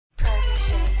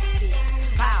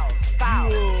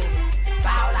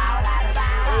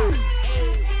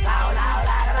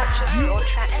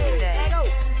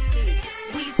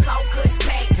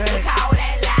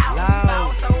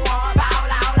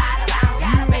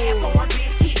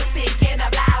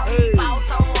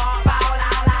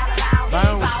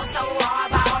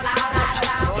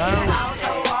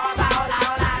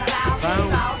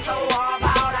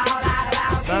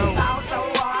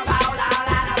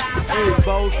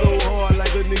so hard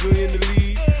like a nigga in the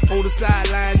league. On the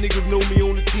sideline, niggas know me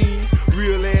on the team.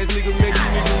 Real ass niggas make you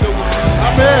niggas know what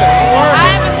I'm in. I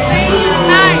haven't seen you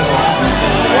tonight.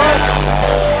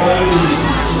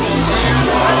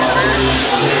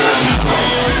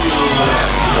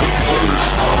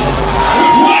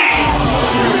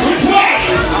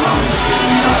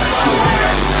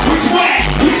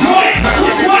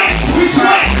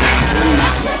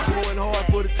 Going hard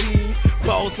for the team.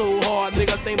 Ball so hard,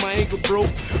 nigga, I think my ankle broke.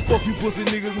 Fuck you pussy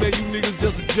niggas, man, you niggas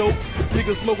just a joke.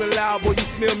 Niggas smoking loud, boy, you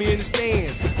smell me in the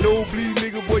stands. No bleed,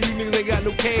 nigga, boy, you niggas ain't got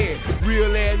no cash.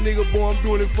 Real ass nigga, boy, I'm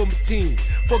doing it for my team.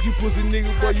 Fuck you pussy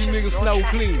nigga, boy, you niggas snow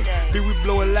clean. Then we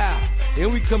blowing loud,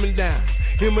 and we coming down.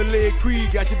 Himalaya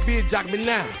Creed got your bitch jock me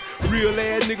now. Real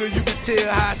ass nigga, you can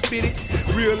tell how I spit it.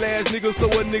 Real ass nigga, so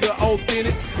a nigga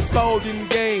authentic. Spalding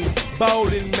game,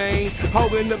 ballin' man.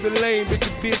 Hogging up the lane, bitch,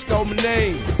 your bitch call my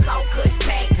name. Smoke kush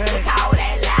pack, we call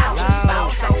that loud. Ball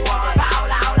so hard, ball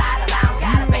all out of bounds.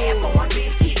 Got a bad for one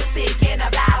bitch, keep a stick in the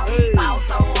blouse. Ball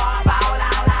so hard, ball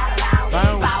all out of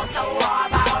bounds. Ball so hard,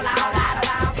 ball all out of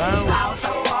bounds. Ball so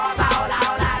hard, ball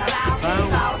all out of bounds.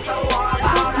 Ball so hard,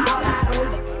 ball all out of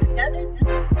bounds.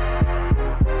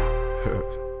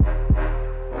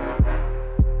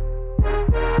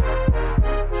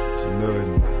 It's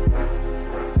nothing.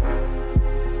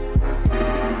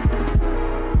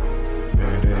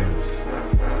 Badass.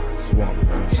 Swamp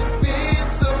fish. It's been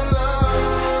so long.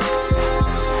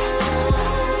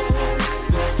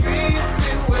 The streets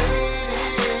been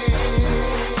waiting.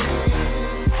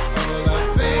 All our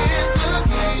fans are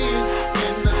here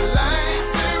and the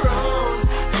lights are on.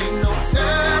 Ain't no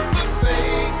time for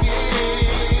faking.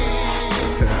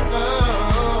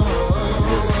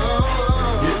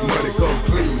 Get money, come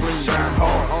clean, shine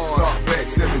hard, talk back,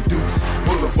 7 Deuce,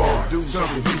 Boulevard,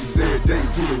 jumping deuces every day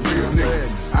to the real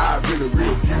niggas. Eyes in the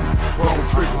real view, chrome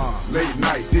trigger, late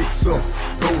night, dick suck,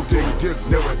 gold digger, dick,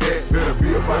 never that, better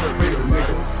be about a paper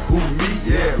nigga. Who me?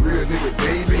 Yeah, real nigga,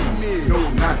 baby. No,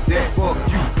 not that, fuck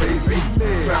you, baby.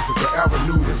 Classical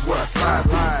Avenue is what I slide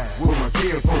through, with my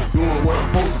kinfolk doing what I'm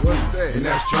supposed to do, and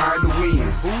that's trying to win.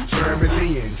 German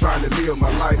trying to live my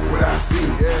life without sin,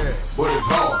 but it's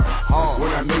hard.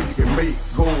 When I know you can make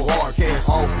gold hard, cash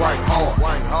off right hard.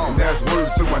 And that's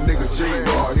word to my nigga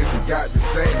J-Rod. If you got the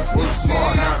same, what's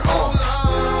smart, not hard.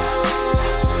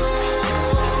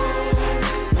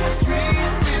 The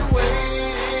streets been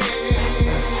waiting.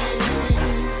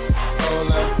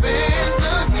 All our fans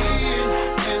are here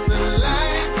and the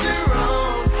lights are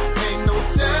on. Ain't no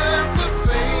time for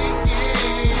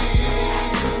faking.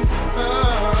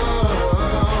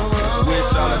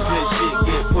 Wish all this lit shit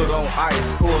get put on ice.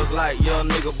 Coors like young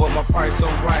nigga, but my price so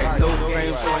right. No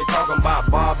games, so ain't talking about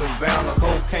Bob and Valor.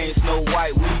 Cocaine, Snow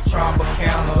White, weed,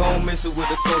 Tropicana. Don't mess it with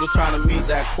the soda, trying to meet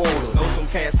that quota. Know some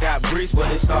cats got bricks, but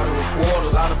they started with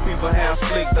quarters. A lot of people have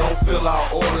slick, don't fill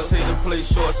out orders. Hit the play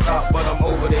shortstop, but I'm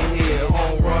over their head.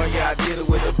 Home run, yeah, I did it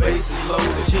with the bases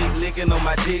loaded. Chick licking on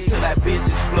my dick till that bitch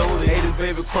exploded. Ate a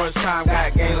baby crunch time,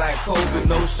 got game like COVID.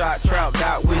 No shot trout,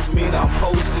 got which mean I'm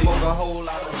posted. Smoke a whole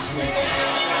lot of weed.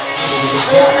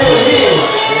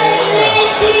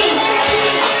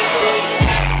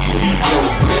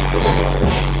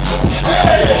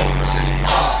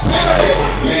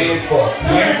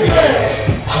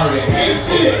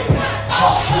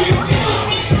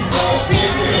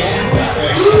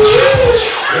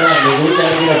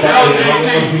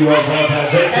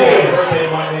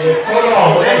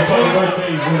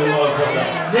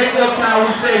 Next Uptown,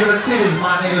 we saving the titties,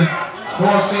 my nigga.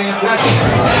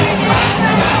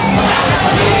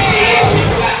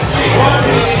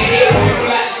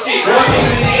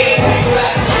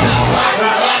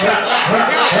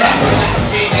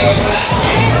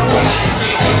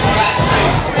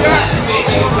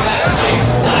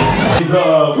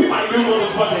 We might do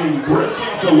motherfucking breast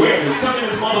cancer awareness. Come in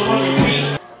this motherfucking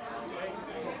beat.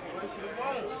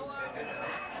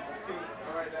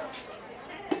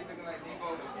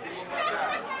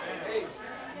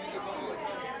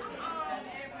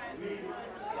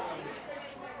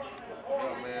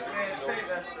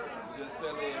 Just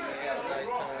fell in, man, had a nice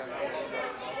time, man.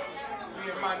 Me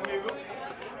and my nigga.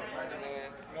 Right, man.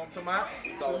 You want to come out?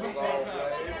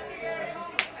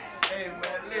 Hey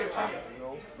man, listen.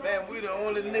 Man, we the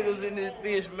only niggas in this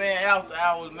bitch, man, after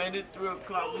hours, man. It's 3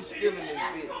 o'clock, we still in this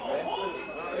bitch,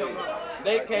 man.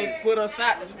 They can't put us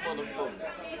out this motherfucker.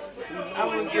 I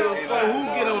wouldn't give a fuck who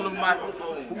get on the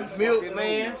microphone. Milk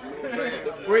man,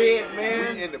 the bread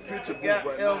man. We in the picture booth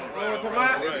right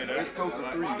now. It's close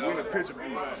to 3. We in the picture booth.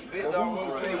 But who's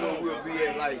to say when we'll be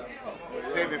at like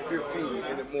 7:15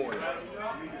 in the morning?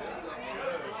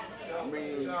 I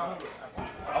mean,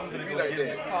 I'm gonna be like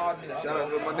that. Shout out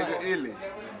to my nigga Illy.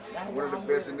 One of the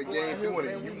best in the game doing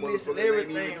it. You motherfuckers ain't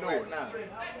even know it.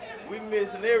 We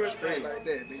missing everything. Straight like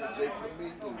that, nigga. J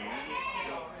Flamingo,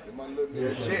 nigga. And my little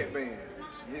nigga Jet Man.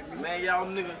 Man, y'all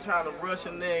niggas trying to rush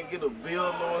in there and get a bill,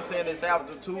 know what I'm saying? It's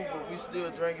after 2, but we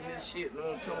still drinking this shit, know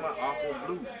what I'm talking about? Aqua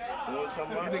Blue. Know what I'm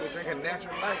talking about? You niggas drinking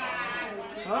natural lights.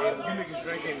 Huh? And you niggas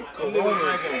drinking Coronas. You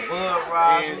drinking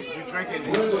Budweiser. And you drinking,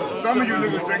 some of you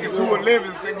niggas drinking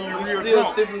 211s thinking you real drunk. Still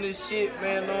sipping this shit,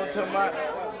 man, know what I'm talking about?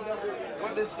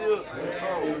 What this is? Oh,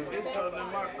 this is in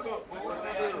my cup. What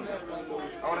that is?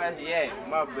 Oh, that's yak.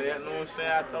 My bad. Know what I'm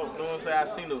saying? I thought, know what I'm saying? I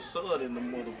seen the sud in the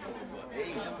motherfucker. But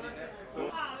hey.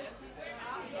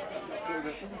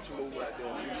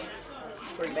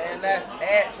 Man, that's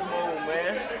action mode,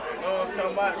 man. You know what I'm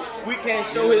talking about? We can't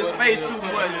show his face too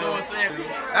much, you know what I'm saying?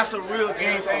 That's a real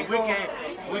gangster.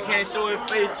 We can't show his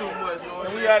face too much, you know what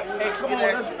I'm saying? Hey, come on,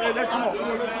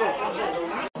 let's go.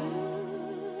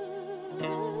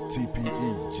 TPE,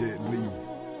 Jet Li,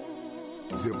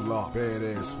 Ziploc,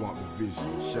 Badass Swamp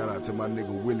Division. Shout out to my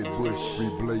nigga Willie Bush,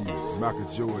 Free Blaze, Michael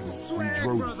Jordan, Free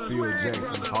Drew, Phil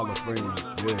Jackson, Hall of Fame,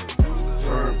 yeah.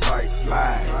 Turnpike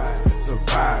slide,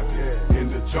 survive in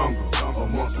the jungle,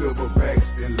 among silverbacks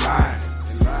in line.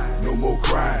 No more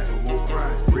crime,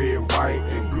 red, white,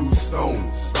 and blue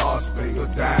stones, star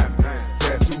spangled diamonds,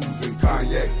 tattoos and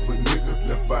cognac for niggas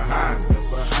left behind us.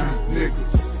 Street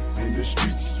niggas in the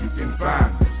streets, you can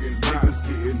find us. Niggas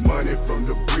getting money from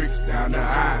the bricks down the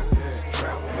eyes.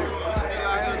 Trap niggas. Still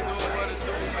out here doing what it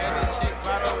do, man. This shit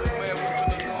right over, man. We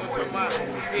finna go into my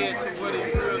head to where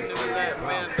these real niggas at,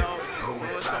 man, dog.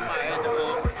 Doing something at the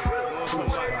up. Doing something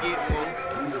about getting them.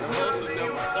 The hustle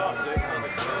never stop, they for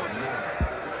the club.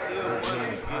 Still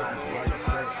money to get them.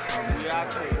 We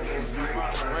out here, man.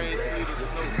 Rain, sleet, and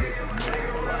snow.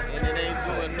 And it ain't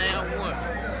doing now one.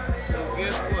 So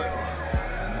guess what?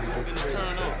 We finna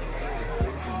turn up.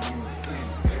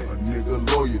 Nigga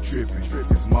lawyer tripping,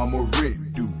 his mama rent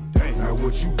due. Now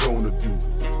what you gonna do?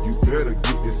 You better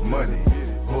get this money.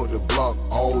 Hold the block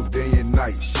all day and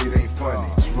night, shit ain't funny.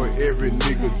 For every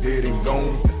nigga dead and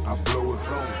gone, I blow a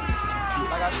zone.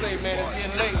 Like I say, man, it's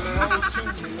getting late, man. I'm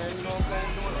shooting, man. You know what I'm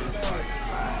saying? Doing their thing.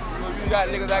 You know, you got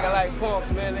niggas acting like punks,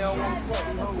 man. They don't want to fuck,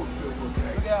 you know.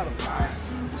 Look at them.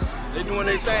 They doing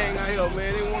their thing out here,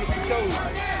 man. They want to be chose.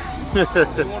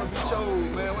 They want to be chose,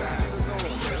 man. What you niggas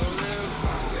doing?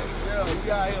 Yeah, we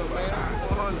got here, man.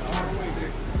 100 all the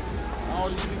way. All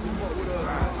these niggas fuck with us.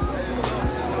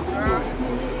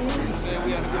 Said we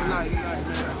had a good night tonight,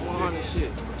 man. 100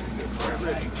 shit.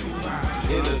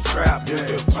 In the trap, you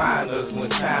can find us when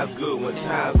time's good, when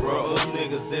time's rough. Those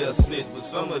niggas, they'll snitch, but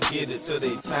some'll get it till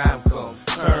they time come.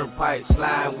 Turnpike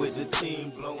slide with the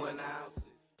team blowing out.